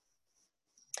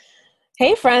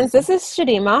Hey friends, this is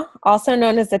Shadima, also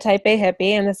known as the Type A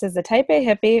Hippie, and this is the Type A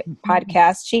Hippie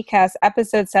podcast, ChiCast,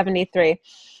 episode 73.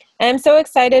 And I'm so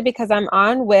excited because I'm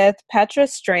on with Petra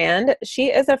Strand.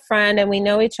 She is a friend, and we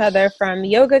know each other from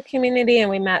yoga community, and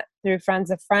we met through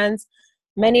Friends of Friends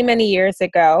many, many years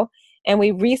ago. And we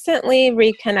recently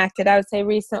reconnected, I would say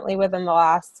recently within the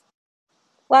last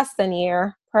less than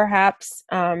year, perhaps,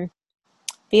 via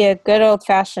good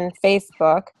old-fashioned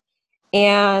Facebook.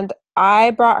 And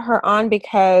I brought her on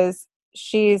because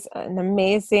she's an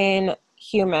amazing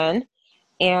human,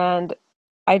 and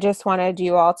I just wanted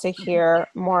you all to hear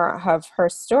more of her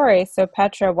story. So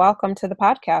Petra, welcome to the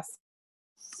podcast.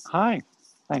 Hi,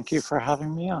 thank you for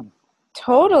having me on.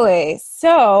 Totally.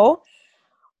 So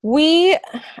I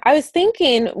was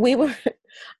thinking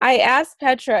I asked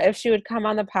Petra if she would come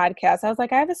on the podcast. I was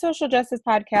like, I have a social justice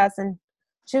podcast. And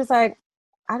she was like,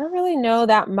 I don't really know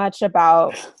that much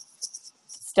about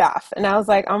stuff. And I was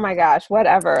like, oh my gosh,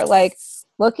 whatever. Like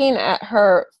looking at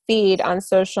her feed on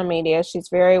social media, she's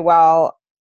very well,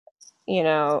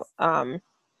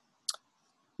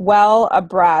 well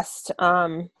abreast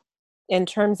in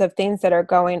terms of things that are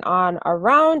going on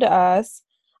around us.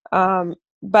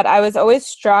 But I was always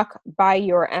struck by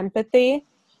your empathy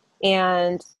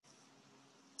and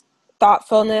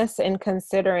thoughtfulness in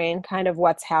considering kind of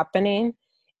what's happening.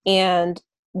 And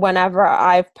whenever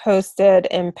I've posted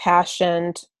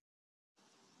impassioned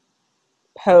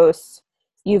posts,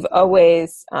 you've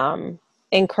always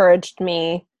encouraged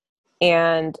me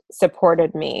and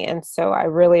supported me. And so I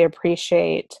really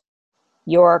appreciate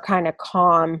your kind of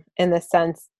calm in the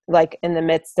sense, like in the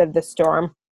midst of the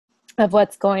storm of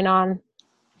what's going on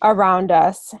around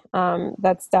us.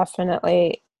 That's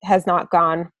definitely has not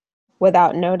gone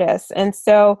without notice. And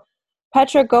so,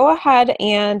 Petra, go ahead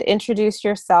and introduce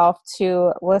yourself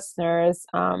to listeners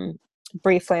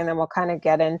briefly, and then we'll kind of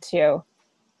get into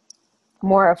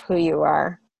more of who you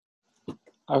are.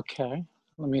 Okay,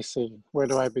 let me see. Where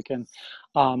do I begin?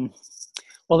 Well,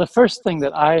 the first thing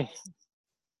that I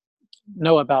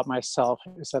know about myself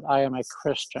is that I am a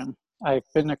Christian. I've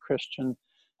been a Christian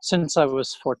since I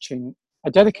was 14. I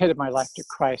dedicated my life to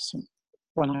Christ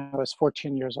when I was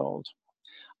 14 years old.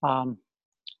 And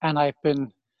I've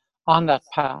been on that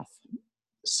path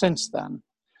since then.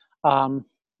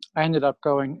 I ended up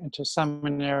going into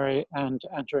seminary and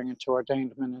entering into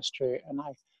ordained ministry, and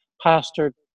I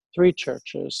pastored 3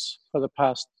 churches for the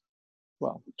past,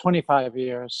 25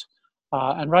 years.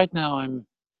 And right now I'm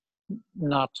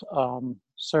not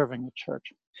serving a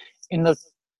church.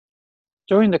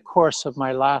 During the course of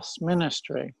my last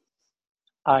ministry,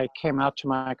 I came out to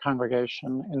my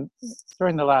congregation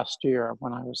during the last year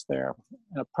when I was there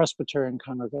in a Presbyterian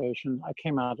congregation. I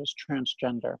came out as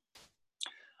transgender.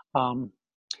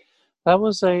 That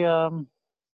was a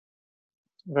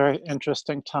very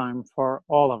interesting time for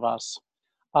all of us.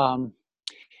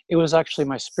 It was actually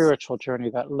my spiritual journey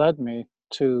that led me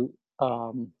to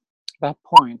that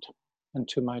point and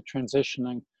to my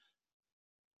transitioning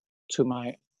to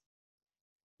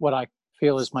what I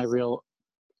feel is my real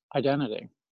identity.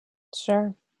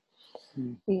 Sure.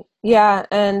 Yeah,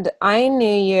 and I knew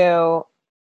you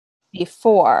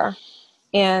before.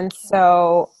 And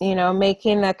so,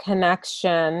 making the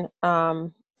connection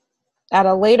at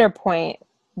a later point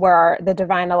where the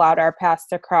divine allowed our paths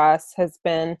to cross has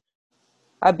been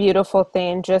a beautiful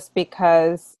thing, just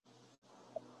because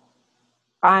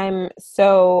I'm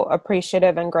so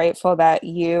appreciative and grateful that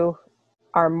you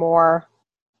are more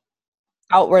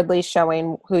outwardly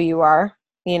showing who you are,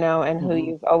 and who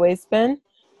you've always been,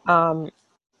 and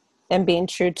being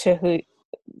true to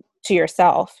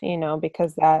yourself,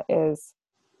 because that is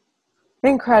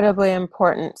incredibly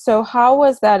important. So how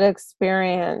was that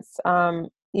experience?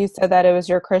 You said that it was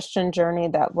your Christian journey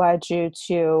that led you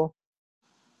to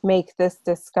make this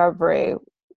discovery.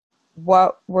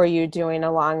 What were you doing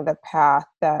along the path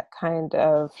that kind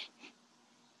of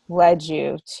led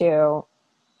you to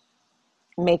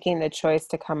making the choice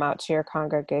to come out to your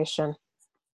congregation?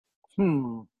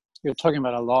 You're talking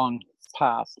about a long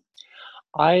path.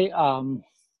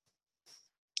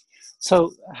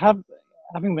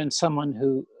 Having been someone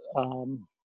who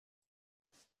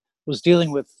was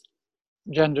dealing with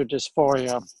gender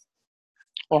dysphoria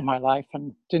all my life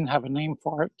and didn't have a name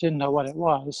for it, didn't know what it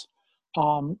was,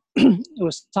 it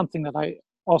was something that I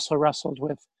also wrestled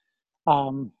with.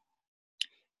 I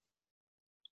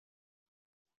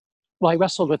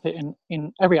wrestled with it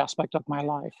in every aspect of my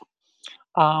life.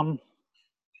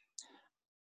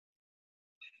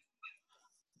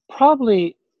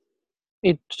 Probably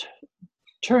it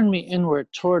turned me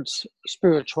inward towards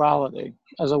spirituality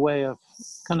as a way of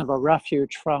kind of a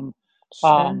refuge from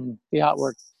Sure. the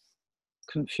outward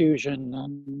confusion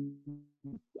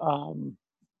and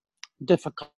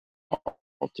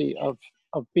difficulty of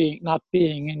being not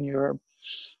being in your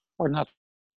or not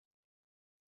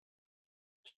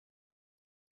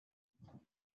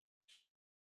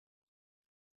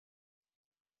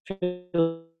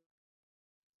feeling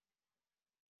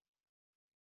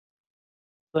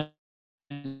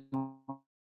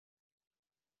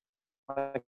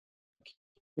like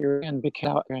and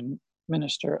became a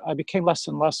minister, I became less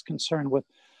and less concerned with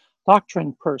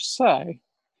doctrine per se,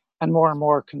 and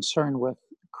more concerned with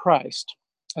Christ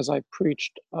as I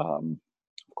preached. Of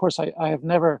course, I have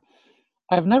never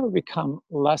become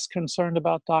less concerned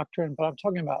about doctrine, but I'm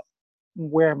talking about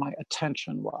where my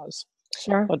attention was.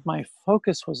 Sure. But my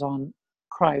focus was on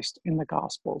Christ in the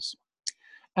Gospels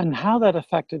and how that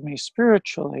affected me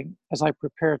spiritually as I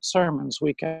prepared sermons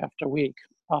week after week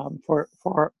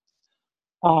for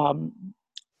um,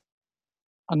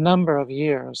 a number of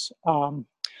years,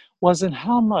 was in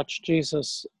how much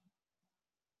Jesus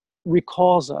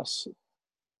recalls us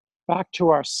back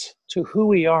to who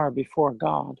we are before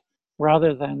God,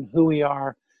 rather than who we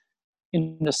are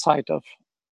in the sight of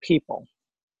people.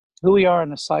 Who we are in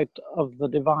the sight of the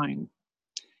divine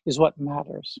is what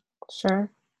matters.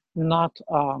 Sure. Not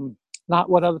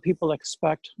what other people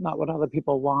expect, not what other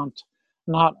people want,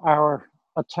 not our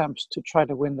attempts to try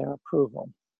to win their approval.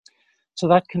 So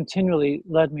that continually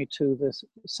led me to this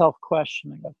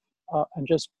self-questioning of and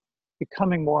just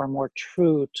becoming more and more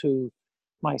true to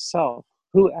myself.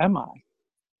 Who am I?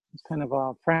 It's kind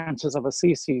of Francis of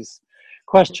Assisi's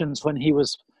questions when he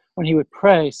would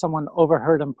pray. Someone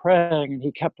overheard him praying, and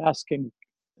he kept asking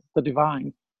the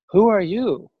divine, "Who are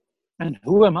you, and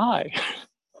who am I?"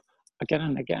 again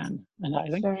and again. And I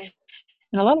think, Sure.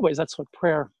 in a lot of ways, that's what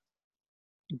prayer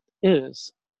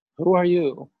is. Who are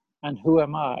you, and who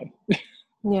am I?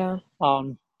 Yeah.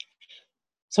 Um,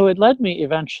 so it led me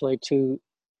eventually to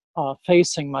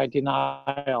facing my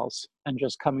denials and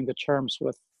just coming to terms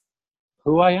with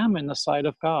who I am in the sight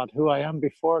of God, who I am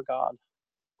before God,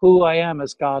 who I am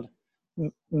as God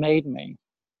made me.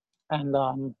 And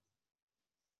um,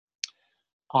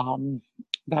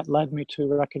 that led me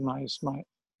to recognize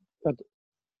that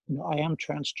I am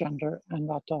transgender, and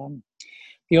that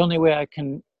the only way I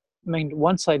can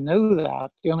once I knew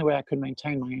that, the only way I could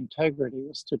maintain my integrity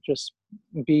was to just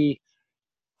be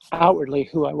outwardly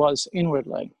who I was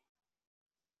inwardly.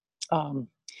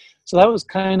 So that was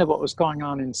kind of what was going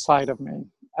on inside of me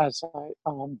as I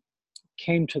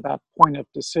came to that point of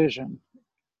decision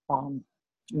um,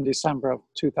 in December of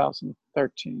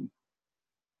 2013.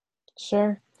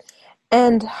 Sure.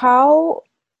 And how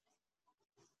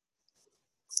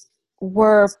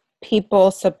were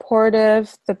people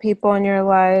supportive, the people in your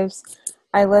lives?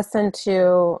 I listened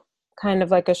to kind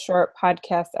of like a short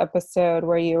podcast episode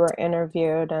where you were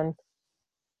interviewed, and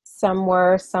some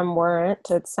were, some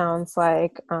weren't, it sounds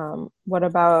like. What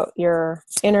about your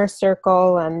inner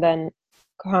circle and then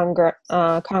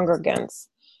congregants?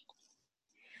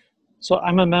 So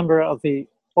I'm a member of the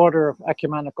Order of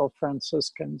Ecumenical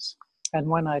Franciscans, and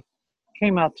when I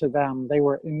came out to them, they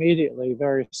were immediately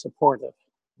very supportive.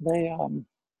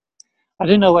 I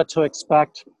didn't know what to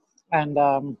expect, and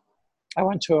I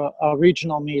went to a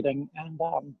regional meeting, and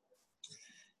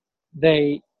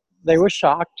they were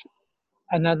shocked.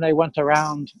 And then they went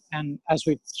around, and as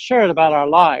we shared about our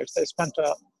lives, they spent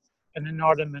an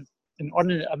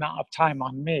inordinate amount of time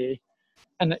on me.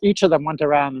 And each of them went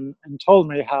around and told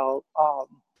me how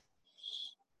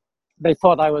they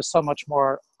thought I was so much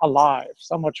more alive,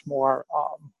 so much more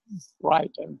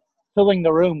bright, and filling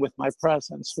the room with my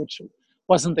presence, which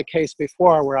wasn't the case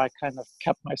before, where I kind of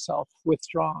kept myself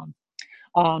withdrawn.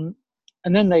 Um,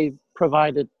 and then they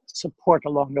provided support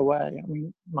along the way. I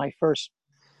mean, my first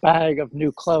bag of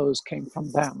new clothes came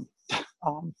from them.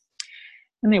 Um,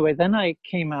 anyway, then I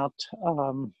came out.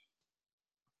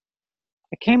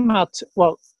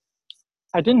 Well,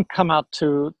 I didn't come out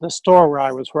to the store where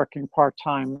I was working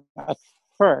part-time at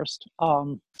first,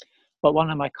 but one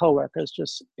of my coworkers,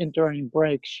 just during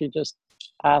break, she just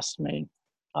asked me,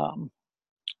 "Are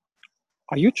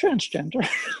you transgender?"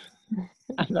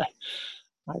 And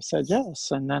I said yes.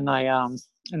 And then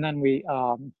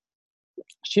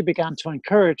she began to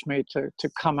encourage me to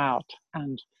come out.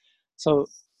 And so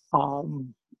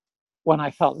um, when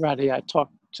I felt ready, I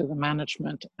talked to the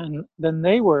management, and then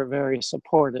they were very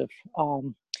supportive.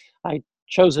 I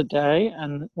chose a day,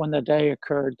 and when the day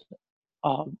occurred,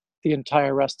 the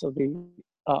entire rest of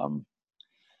um,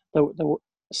 the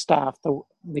staff, the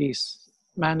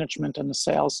management and the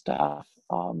sales staff,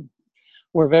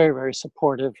 were very, very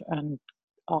supportive, and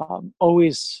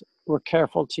always were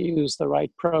careful to use the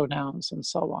right pronouns and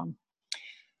so on.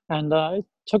 And it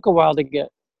took a while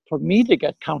for me to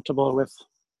get comfortable with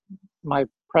my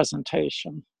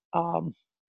presentation.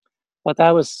 But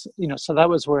that was, so that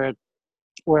was where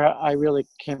I really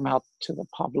came out to the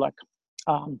public.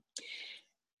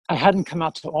 I hadn't come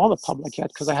out to all the public yet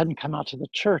because I hadn't come out to the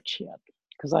church yet,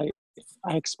 because I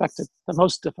expected the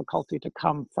most difficulty to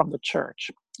come from the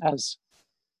church,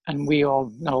 and we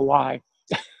all know why.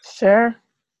 Sure.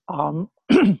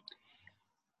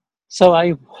 So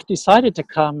I decided to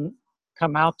come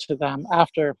out to them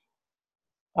after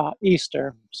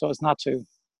Easter, so as not to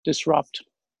disrupt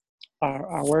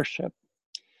our worship.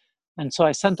 And so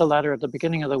I sent a letter at the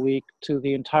beginning of the week to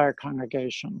the entire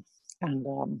congregation, and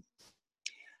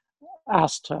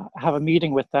asked to have a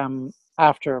meeting with them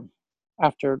after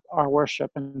our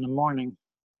worship in the morning.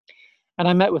 And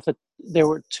I met with there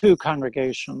were two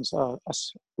congregations, a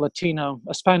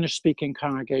Spanish-speaking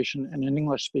congregation and an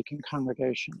English-speaking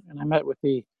congregation. And I met with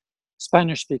the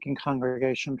Spanish-speaking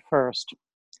congregation first,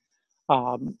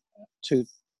 to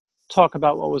talk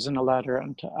about what was in the letter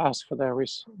and to ask for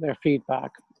their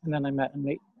feedback. And then I met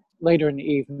later in the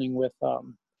evening with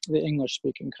the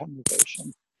English-speaking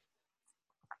congregation.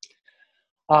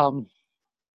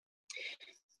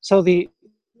 So the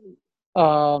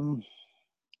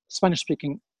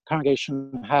Spanish-speaking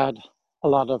congregation had a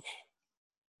lot of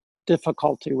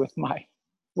difficulty with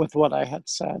what I had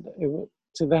said.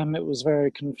 To them, it was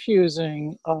very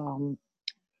confusing.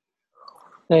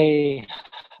 They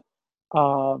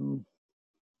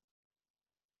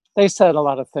said a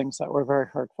lot of things that were very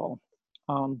hurtful,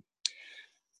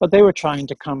 but they were trying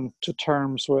to come to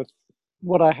terms with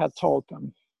what I had told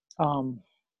them.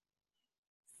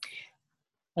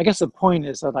 I guess the point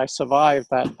is that I survived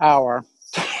that hour,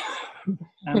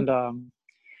 and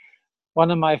one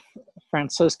of my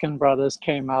Franciscan brothers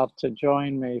came out to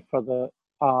join me for the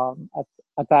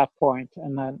at that point,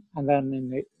 and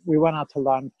then we went out to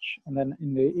lunch, and then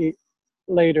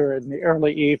later in the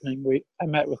early evening I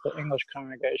met with the English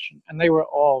congregation, and they were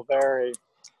all very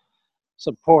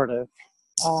supportive.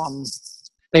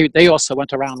 They also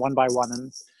went around one by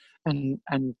one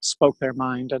and spoke their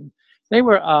mind, and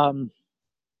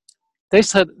they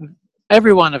said,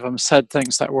 every one of them said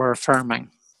things that were affirming.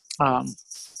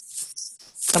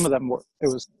 Some of them it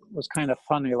was kind of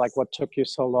funny, like, what took you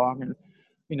so long, and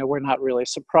we're not really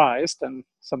surprised, and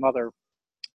some other,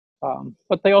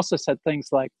 but they also said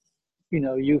things like,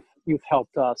 you've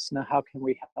helped us, now how can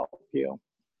we help you?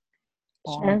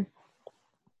 Sure.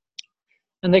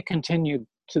 And they continued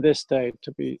to this day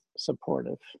to be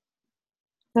supportive.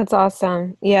 That's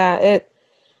awesome. Yeah,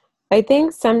 I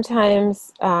think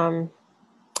sometimes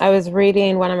I was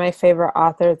reading, one of my favorite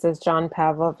authors is John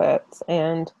Pavlovitz,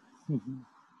 and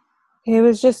he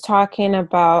was just talking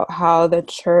about how the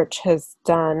church has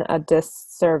done a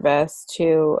disservice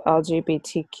to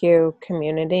LGBTQ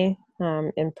community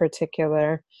in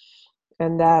particular,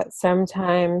 and that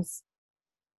sometimes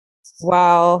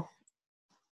while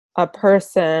a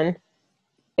person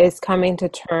is coming to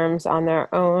terms on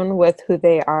their own with who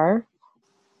they are,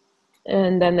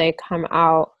 and then they come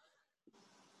out,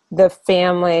 the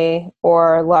family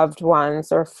or loved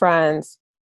ones or friends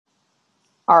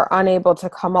are unable to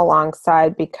come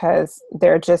alongside because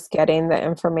they're just getting the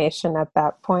information at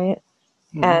that point,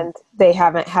 and they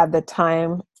haven't had the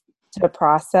time to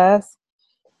process.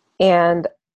 And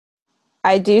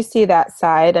I do see that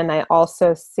side, and I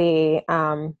also see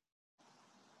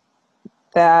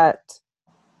that,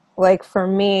 like, for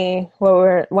me,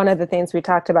 one of the things we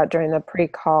talked about during the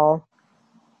pre-call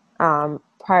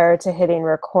prior to hitting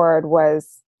record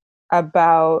was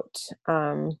about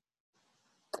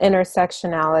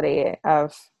intersectionality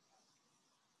of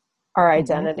our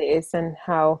identities, and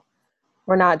how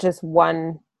we're not just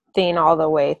one thing all the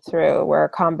way through. We're a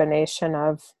combination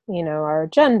of, our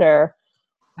gender,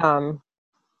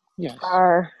 Yes.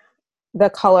 the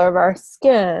color of our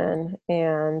skin,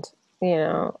 and,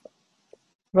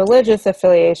 religious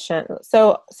affiliation.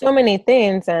 So many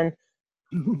things. And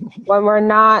when we're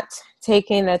not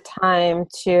taking the time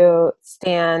to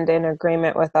stand in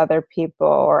agreement with other people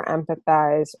or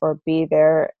empathize or be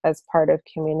there as part of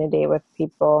community with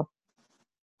people,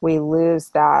 we lose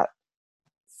that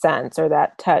sense or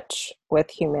that touch with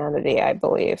humanity, I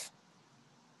believe.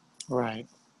 Right.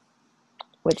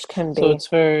 Which can be... So it's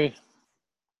very...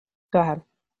 Go ahead.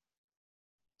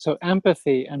 So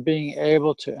empathy and being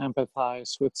able to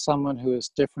empathize with someone who is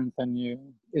different than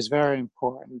you is very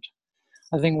important.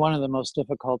 I think one of the most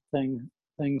difficult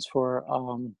things for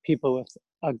people with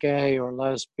a gay or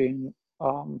lesbian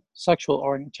sexual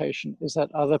orientation is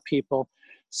that other people,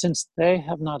 since they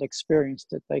have not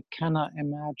experienced it, they cannot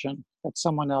imagine that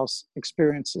someone else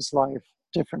experiences life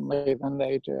differently than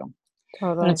they do. And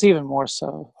Totally. it's even more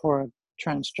so for a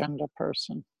transgender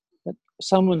person, that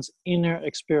someone's inner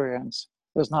experience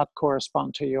does not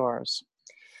correspond to yours.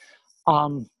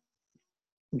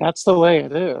 That's the way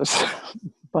it is.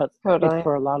 But Totally.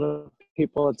 for a lot of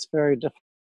people, it's very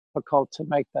difficult to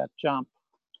make that jump.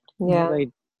 Yeah.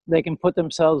 They can put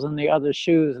themselves in the other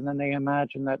shoes, and then they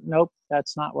imagine that, nope,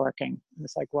 that's not working. And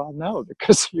it's like, well, no,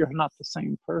 because you're not the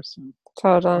same person.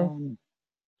 Totally.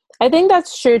 I think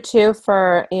that's true too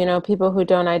for, people who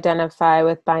don't identify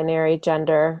with binary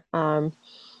gender.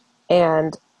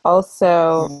 And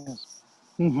also, Yes.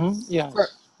 Mm-hmm. for,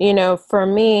 Yes. for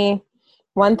me,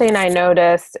 one thing I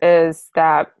noticed is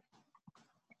that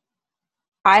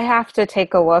I have to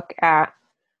take a look at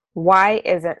why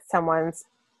isn't someone's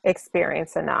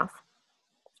experience enough?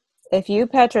 If you,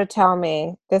 Petra, tell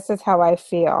me this is how I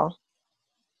feel,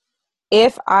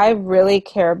 if I really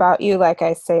care about you like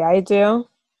I say I do,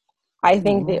 I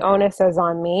think the Mm-hmm. onus is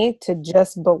on me to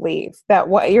just believe that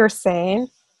what you're saying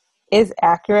is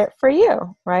accurate for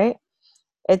you, right?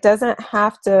 It doesn't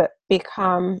have to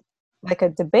become like a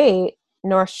debate,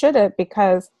 nor should it,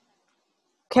 because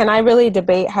can I really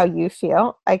debate how you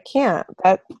feel? I can't.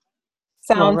 That Well,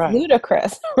 sounds right.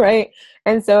 ludicrous, right?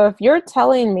 And so if you're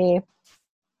telling me,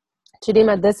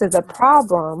 Chidima, this is a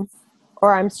problem,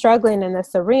 or I'm struggling in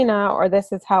this arena, or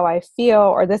this is how I feel,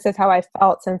 or this is how I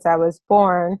felt since I was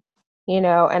born,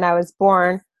 and I was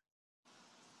born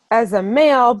as a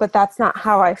male, but that's not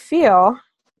how I feel.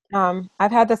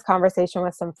 I've had this conversation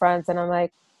with some friends, and I'm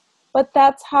like, but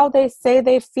that's how they say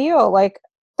they feel. Like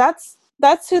that's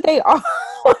who they are.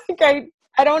 Like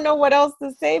I don't know what else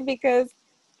to say, because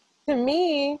to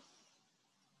me,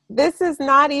 this is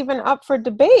not even up for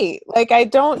debate. Like I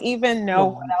don't even know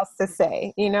what Well, else to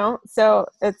say, So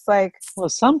it's like, well,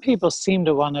 some people seem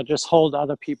to want to just hold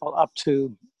other people up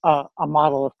to a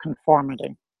model of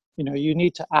conformity. You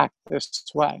need to act this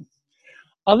way.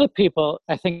 Other people,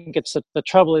 I think it's the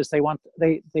trouble is they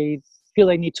feel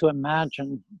they need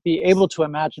to be able to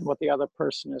imagine what the other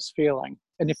person is feeling.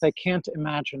 And if they can't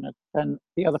imagine it, then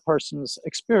the other person's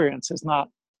experience is not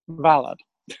valid,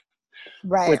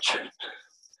 right. which,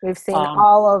 We've seen um,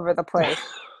 all over the place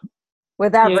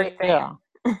with everything. yeah.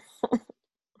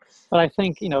 But I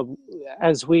think,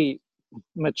 as we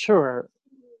mature,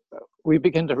 we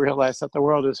begin to realize that the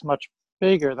world is much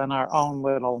bigger than our own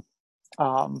little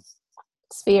um,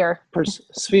 Sphere.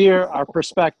 sphere, our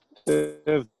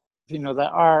perspective.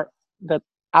 That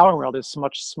our world is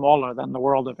much smaller than the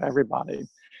world of everybody,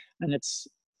 and it's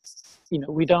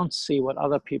we don't see what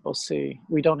other people see.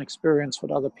 We don't experience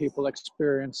what other people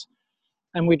experience,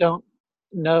 and we don't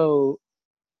know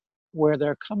where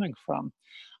they're coming from.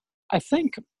 I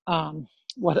think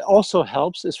what also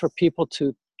helps is for people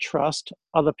to trust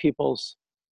other people's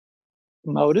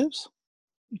motives.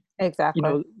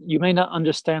 Exactly. You may not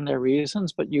understand their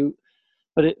reasons, do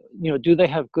they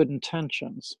have good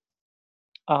intentions?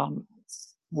 um,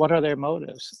 what are their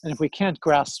motives? And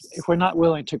if we're not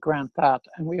willing to grant that,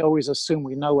 and we always assume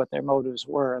we know what their motives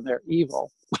were and they're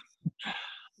evil,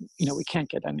 we can't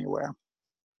get anywhere.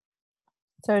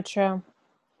 So true.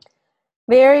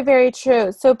 Very, very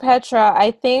true. So Petra,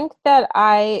 I think that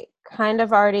I kind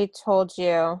of already told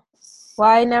you. Well,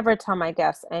 I never tell my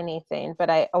guests anything, but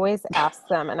I always ask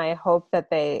them, and I hope that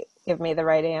they give me the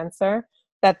right answer,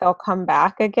 that they'll come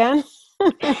back again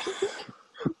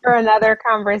for another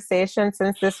conversation,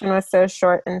 since this one was so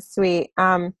short and sweet.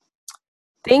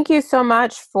 Thank you so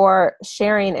much for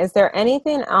sharing. Is there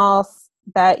anything else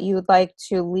that you'd like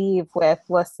to leave with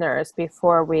listeners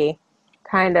before we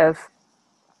kind of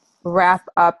wrap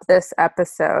up this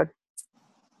episode?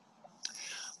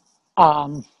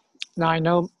 Now, I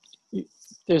know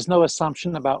there's no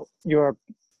assumption about your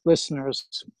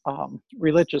listeners'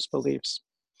 religious beliefs,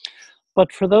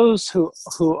 but for those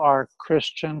who are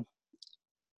Christian,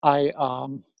 I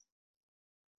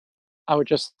I would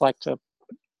just like to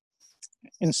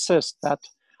insist that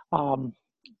um,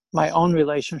 my own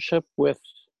relationship with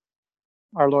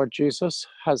our Lord Jesus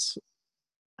has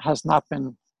not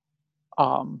been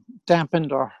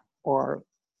dampened or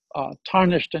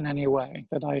tarnished in any way.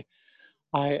 That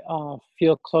I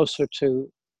feel closer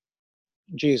to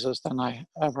Jesus than I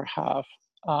ever have.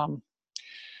 Um,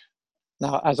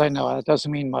 Now, as I know, it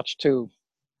doesn't mean much to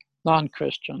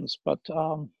non-Christians, but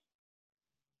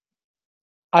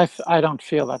I don't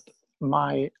feel that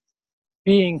my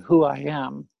being who I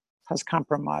am has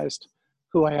compromised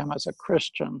who I am as a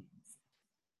Christian.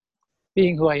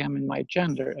 Being who I am in my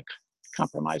gender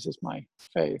compromises my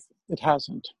faith. It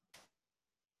hasn't.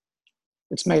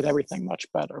 It's made everything much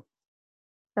better.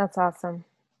 That's awesome.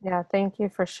 Yeah, thank you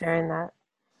for sharing that.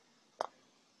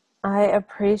 I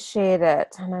appreciate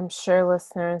it, and I'm sure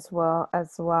listeners will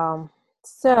as well.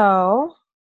 So,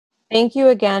 thank you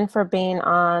again for being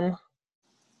on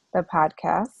the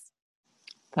podcast.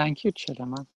 Thank you,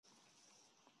 Chidema.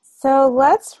 So,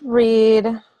 we're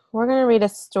going to read a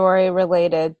story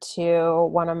related to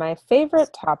one of my favorite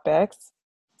topics,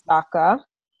 DACA.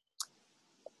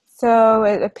 So,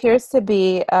 it appears to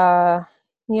be a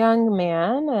young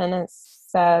man, and it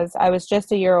says, I was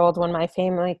just a year old when my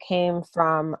family came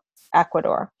from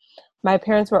Ecuador. My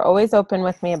parents were always open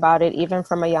with me about it, even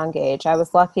from a young age. I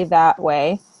was lucky that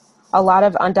way. A lot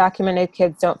of undocumented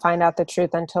kids don't find out the truth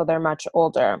until they're much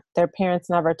older. Their parents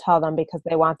never tell them because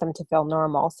they want them to feel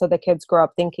normal. So the kids grow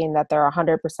up thinking that they're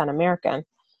 100% American.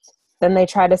 Then they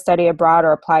try to study abroad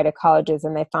or apply to colleges,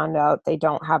 and they find out they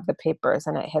don't have the papers,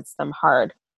 and it hits them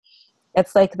hard.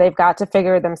 It's like they've got to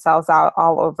figure themselves out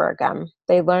all over again.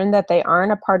 They learn that they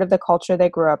aren't a part of the culture they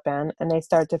grew up in, and they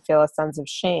start to feel a sense of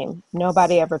shame.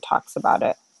 Nobody ever talks about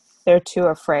it. They're too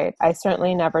afraid. I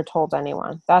certainly never told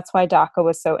anyone. That's why DACA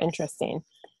was so interesting.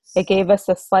 It gave us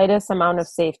the slightest amount of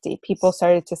safety. People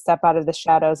started to step out of the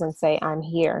shadows and say, I'm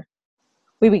here.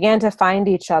 We began to find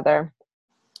each other.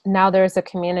 Now there's a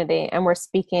community, and we're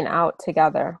speaking out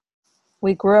together.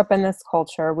 We grew up in this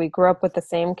culture. We grew up with the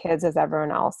same kids as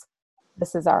everyone else.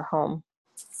 This is our home.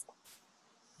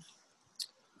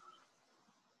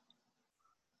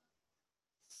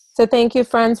 So thank you,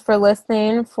 friends, for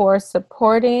listening, for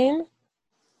supporting.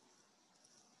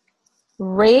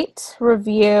 Rate,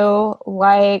 review,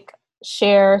 like,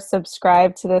 share,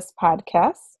 subscribe to this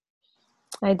podcast.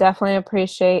 I definitely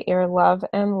appreciate your love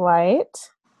and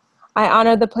light. I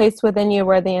honor the place within you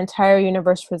where the entire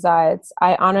universe resides.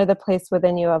 I honor the place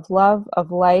within you of love,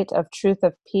 of light, of truth,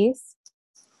 of peace.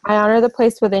 I honor the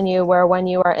place within you where when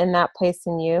you are in that place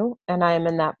in you, and I am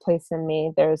in that place in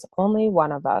me, there's only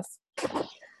one of us.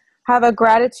 Have a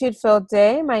gratitude-filled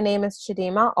day. My name is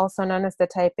Chidema, also known as the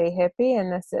Type A Hippie,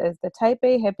 and this is the Type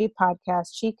A Hippie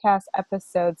podcast, ChiCast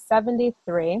episode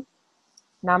 73.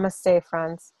 Namaste,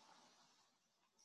 friends.